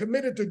because I'm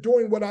committed to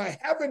doing what I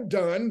haven't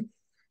done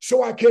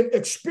so I can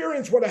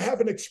experience what I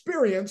haven't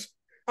experienced.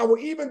 I will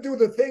even do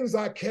the things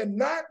I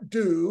cannot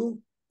do,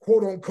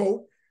 quote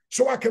unquote,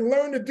 so I can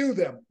learn to do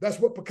them. That's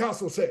what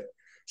Picasso said.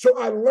 So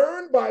I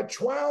learn by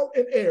trial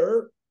and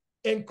error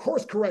and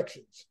course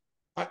corrections.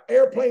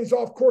 Airplanes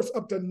off course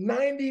up to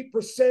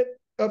 90%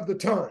 of the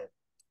time.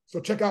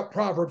 So check out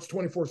Proverbs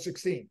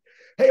 24:16.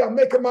 Hey, I'm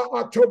making my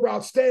October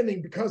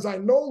outstanding because I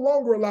no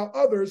longer allow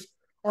others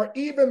or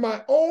even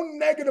my own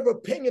negative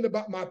opinion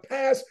about my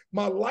past,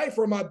 my life,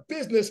 or my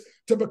business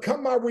to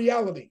become my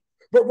reality,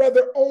 but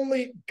rather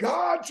only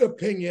God's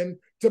opinion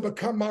to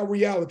become my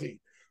reality.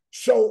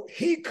 So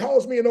he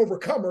calls me an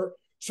overcomer,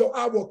 so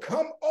I will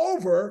come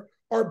over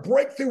or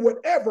break through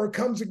whatever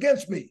comes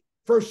against me.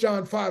 1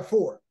 John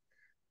 5:4.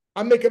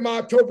 I'm making my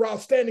October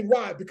outstanding.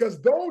 Why? Because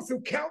those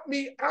who count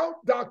me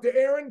out, Dr.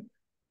 Erin,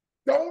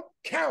 don't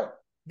count.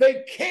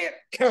 They can't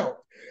count.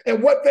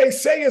 And what they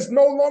say is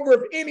no longer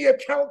of any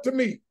account to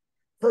me.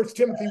 1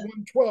 Timothy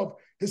 1:12,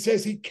 it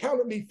says he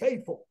counted me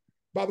faithful.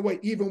 By the way,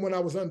 even when I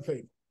was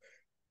unfaithful.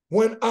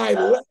 When I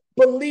lack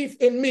belief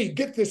in me,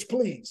 get this,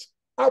 please.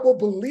 I will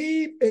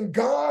believe in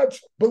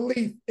God's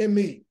belief in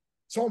me.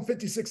 Psalm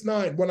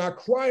 56:9, when I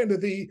cry unto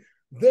thee,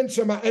 then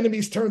shall my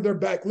enemies turn their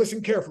back.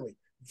 Listen carefully.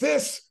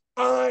 This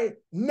I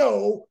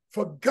know,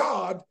 for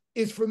God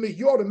is for me.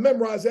 You ought to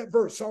memorize that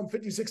verse, Psalm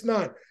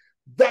 56:9.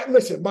 That,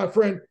 listen, my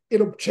friend,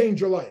 it'll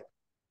change your life.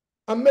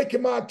 I'm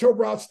making my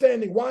October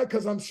outstanding. Why?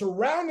 Because I'm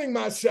surrounding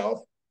myself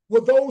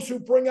with those who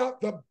bring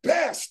out the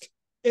best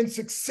in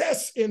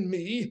success in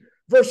me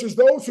versus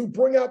those who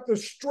bring out the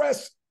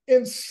stress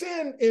and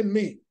sin in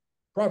me.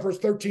 Proverbs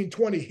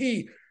 13:20,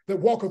 he that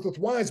walketh with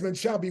wise men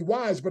shall be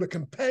wise, but a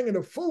companion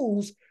of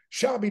fools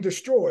shall be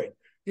destroyed.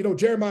 You know,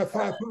 Jeremiah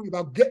 5:5,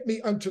 I'll get me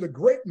unto the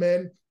great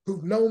men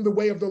who've known the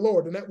way of the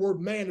Lord. And that word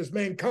man is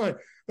mankind.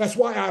 That's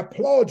why I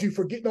applaud you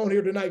for getting on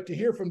here tonight to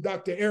hear from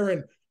Dr.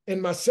 Erin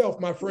and myself,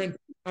 my friend.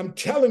 I'm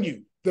telling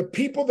you, the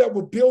people that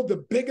will build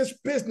the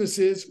biggest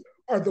businesses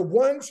are the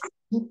ones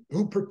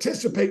who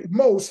participate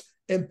most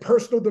in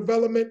personal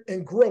development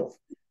and growth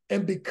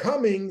and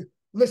becoming,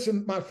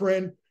 listen, my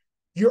friend,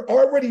 you're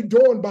already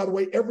doing, by the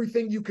way,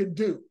 everything you can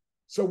do.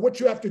 So what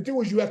you have to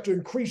do is you have to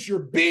increase your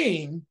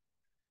being.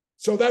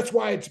 So that's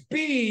why it's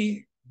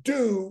be,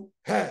 do,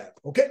 have.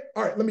 Okay.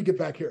 All right. Let me get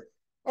back here.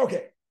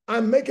 Okay.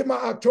 I'm making my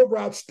October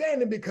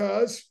outstanding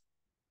because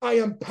I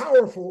am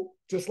powerful,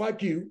 just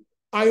like you.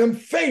 I am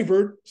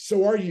favored.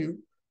 So are you.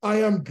 I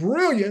am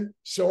brilliant.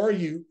 So are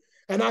you.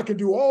 And I can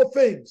do all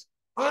things.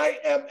 I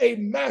am a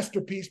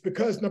masterpiece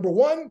because, number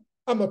one,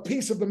 I'm a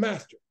piece of the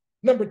master.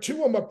 Number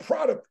two, I'm a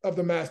product of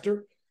the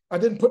master. I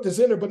didn't put this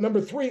in there, but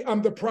number three,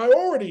 I'm the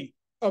priority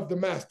of the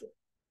master.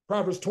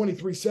 Proverbs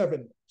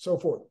 23:7, so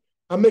forth.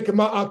 I'm making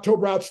my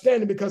October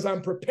outstanding because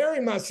I'm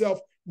preparing myself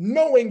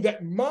knowing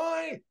that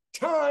my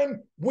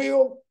time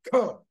will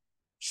come.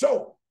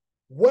 So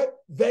what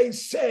they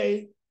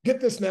say,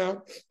 get this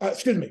now,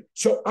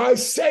 So I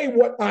say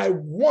what I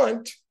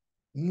want,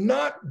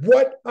 not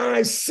what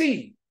I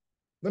see.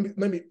 Let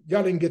me,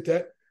 y'all didn't get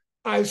that.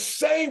 I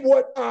say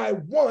what I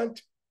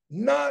want,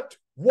 not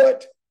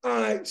what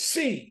I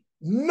see,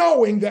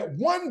 knowing that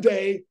one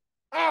day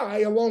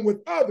I, along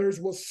with others,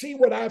 will see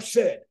what I've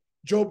said.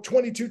 Job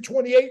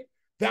 22:28,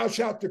 thou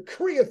shalt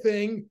decree a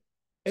thing,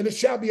 and it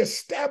shall be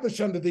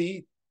established unto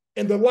thee,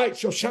 and the light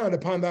shall shine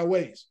upon thy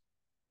ways.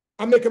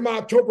 I'm making my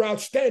October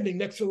outstanding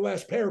next to the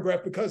last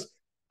paragraph because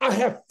I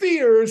have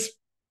fears,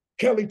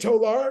 Kelly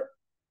Tolar,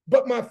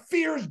 but my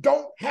fears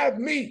don't have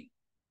me.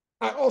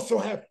 I also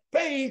have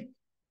faith,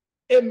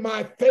 and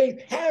my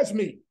faith has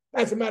me.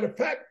 As a matter of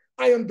fact,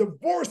 I am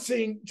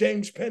divorcing,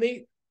 James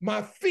Penny,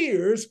 my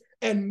fears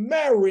and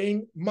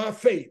marrying my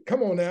faith.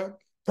 Come on now.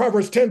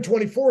 Proverbs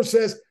 10:24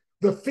 says,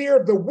 the fear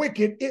of the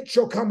wicked, it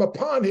shall come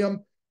upon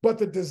him, but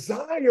the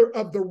desire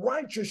of the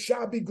righteous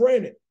shall be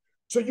granted.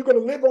 So you're going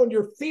to live on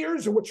your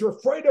fears, and what you're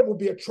afraid of will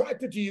be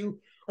attracted to you.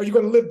 Or you're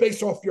going to live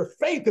based off your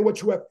faith, and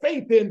what you have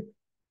faith in,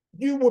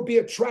 you will be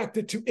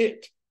attracted to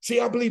it. See,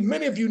 I believe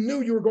many of you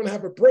knew you were going to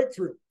have a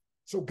breakthrough.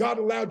 So God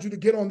allowed you to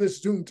get on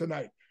this Zoom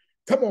tonight.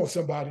 Come on,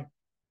 somebody.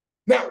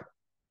 Now,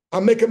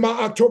 I'm making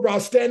my October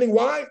outstanding.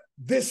 Why?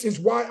 This is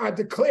why I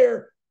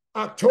declare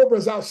October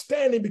is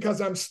outstanding,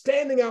 because I'm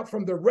standing out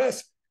from the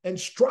rest and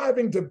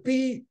striving to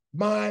be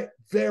my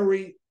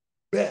very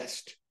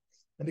best.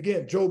 And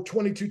again, Job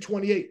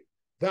 22:28,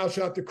 thou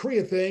shalt decree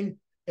a thing,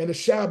 and it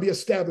shall be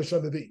established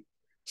unto thee.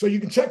 So you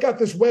can check out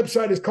this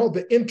website. It's called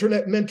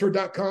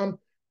theinternetmentor.com.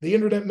 The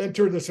Internet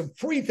Mentor, there's some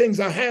free things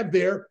I have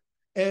there.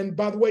 And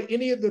by the way,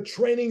 any of the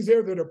trainings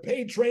there that are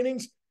paid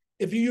trainings,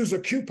 if you use a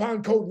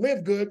coupon code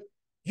LiveGood,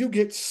 you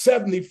get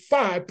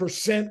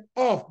 75%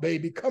 off,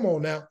 baby. Come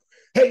on now.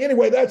 Hey,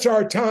 anyway, that's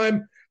our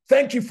time.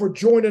 Thank you for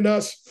joining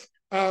us.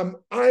 I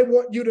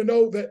want you to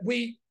know that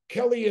we,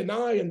 Kelly and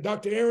I and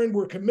Dr. Erin,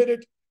 we're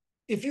committed.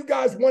 If you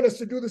guys want us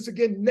to do this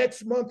again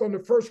next month on the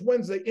first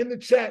Wednesday, in the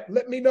chat,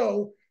 let me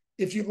know.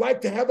 If you'd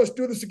like to have us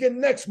do this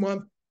again next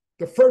month,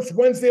 the first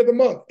Wednesday of the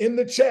month, in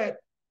the chat,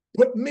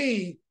 put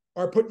me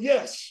or put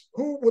yes.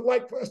 Who would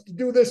like for us to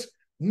do this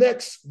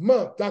next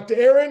month? Dr.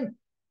 Erin,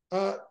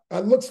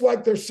 looks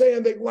like they're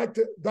saying they'd like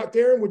to. Dr.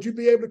 Erin, would you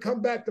be able to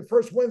come back the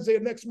first Wednesday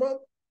of next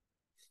month?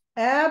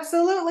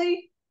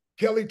 Absolutely.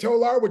 Kelly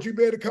Tolar, would you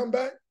be able to come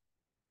back?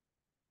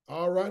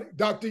 All righty.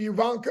 Dr.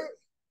 Ivanka,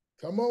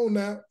 come on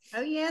now.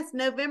 Oh, yes,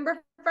 November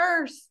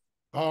 1st.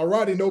 All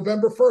righty,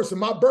 November 1st.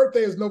 And my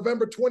birthday is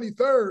November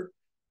 23rd.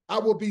 I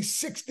will be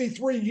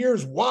 63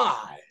 years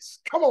wise.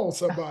 Come on,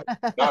 somebody.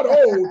 Not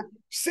old,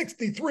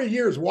 63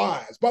 years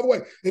wise. By the way,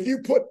 if you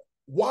put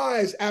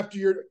wise after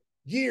your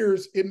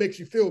years, it makes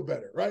you feel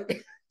better,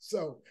 right?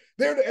 So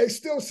they're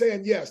still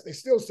saying yes. They're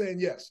still saying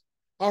yes.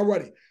 All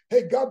righty.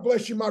 Hey, God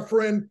bless you, my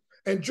friend.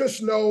 And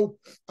just know,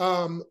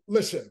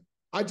 listen,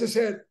 I'm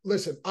going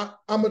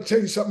to tell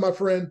you something, my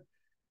friend.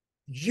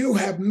 You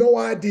have no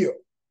idea.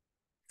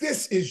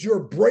 This is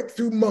your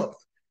breakthrough month.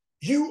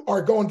 You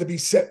are going to be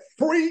set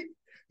free.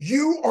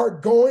 You are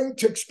going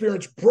to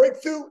experience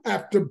breakthrough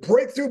after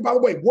breakthrough. By the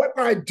way, what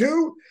I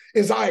do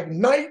is I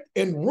ignite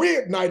and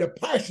reignite a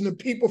passion in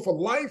people for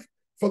life,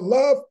 for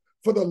love,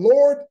 for the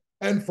Lord,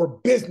 and for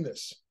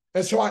business.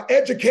 And so I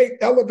educate,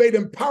 elevate,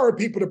 empower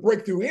people to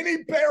break through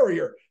any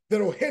barrier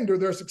that'll hinder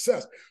their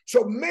success.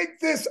 So make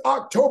this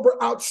October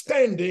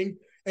outstanding,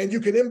 and you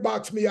can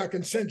inbox me. I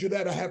can send you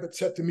that. I have it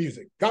set to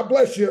music. God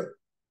bless you.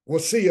 We'll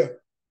see you.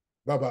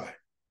 Bye-bye.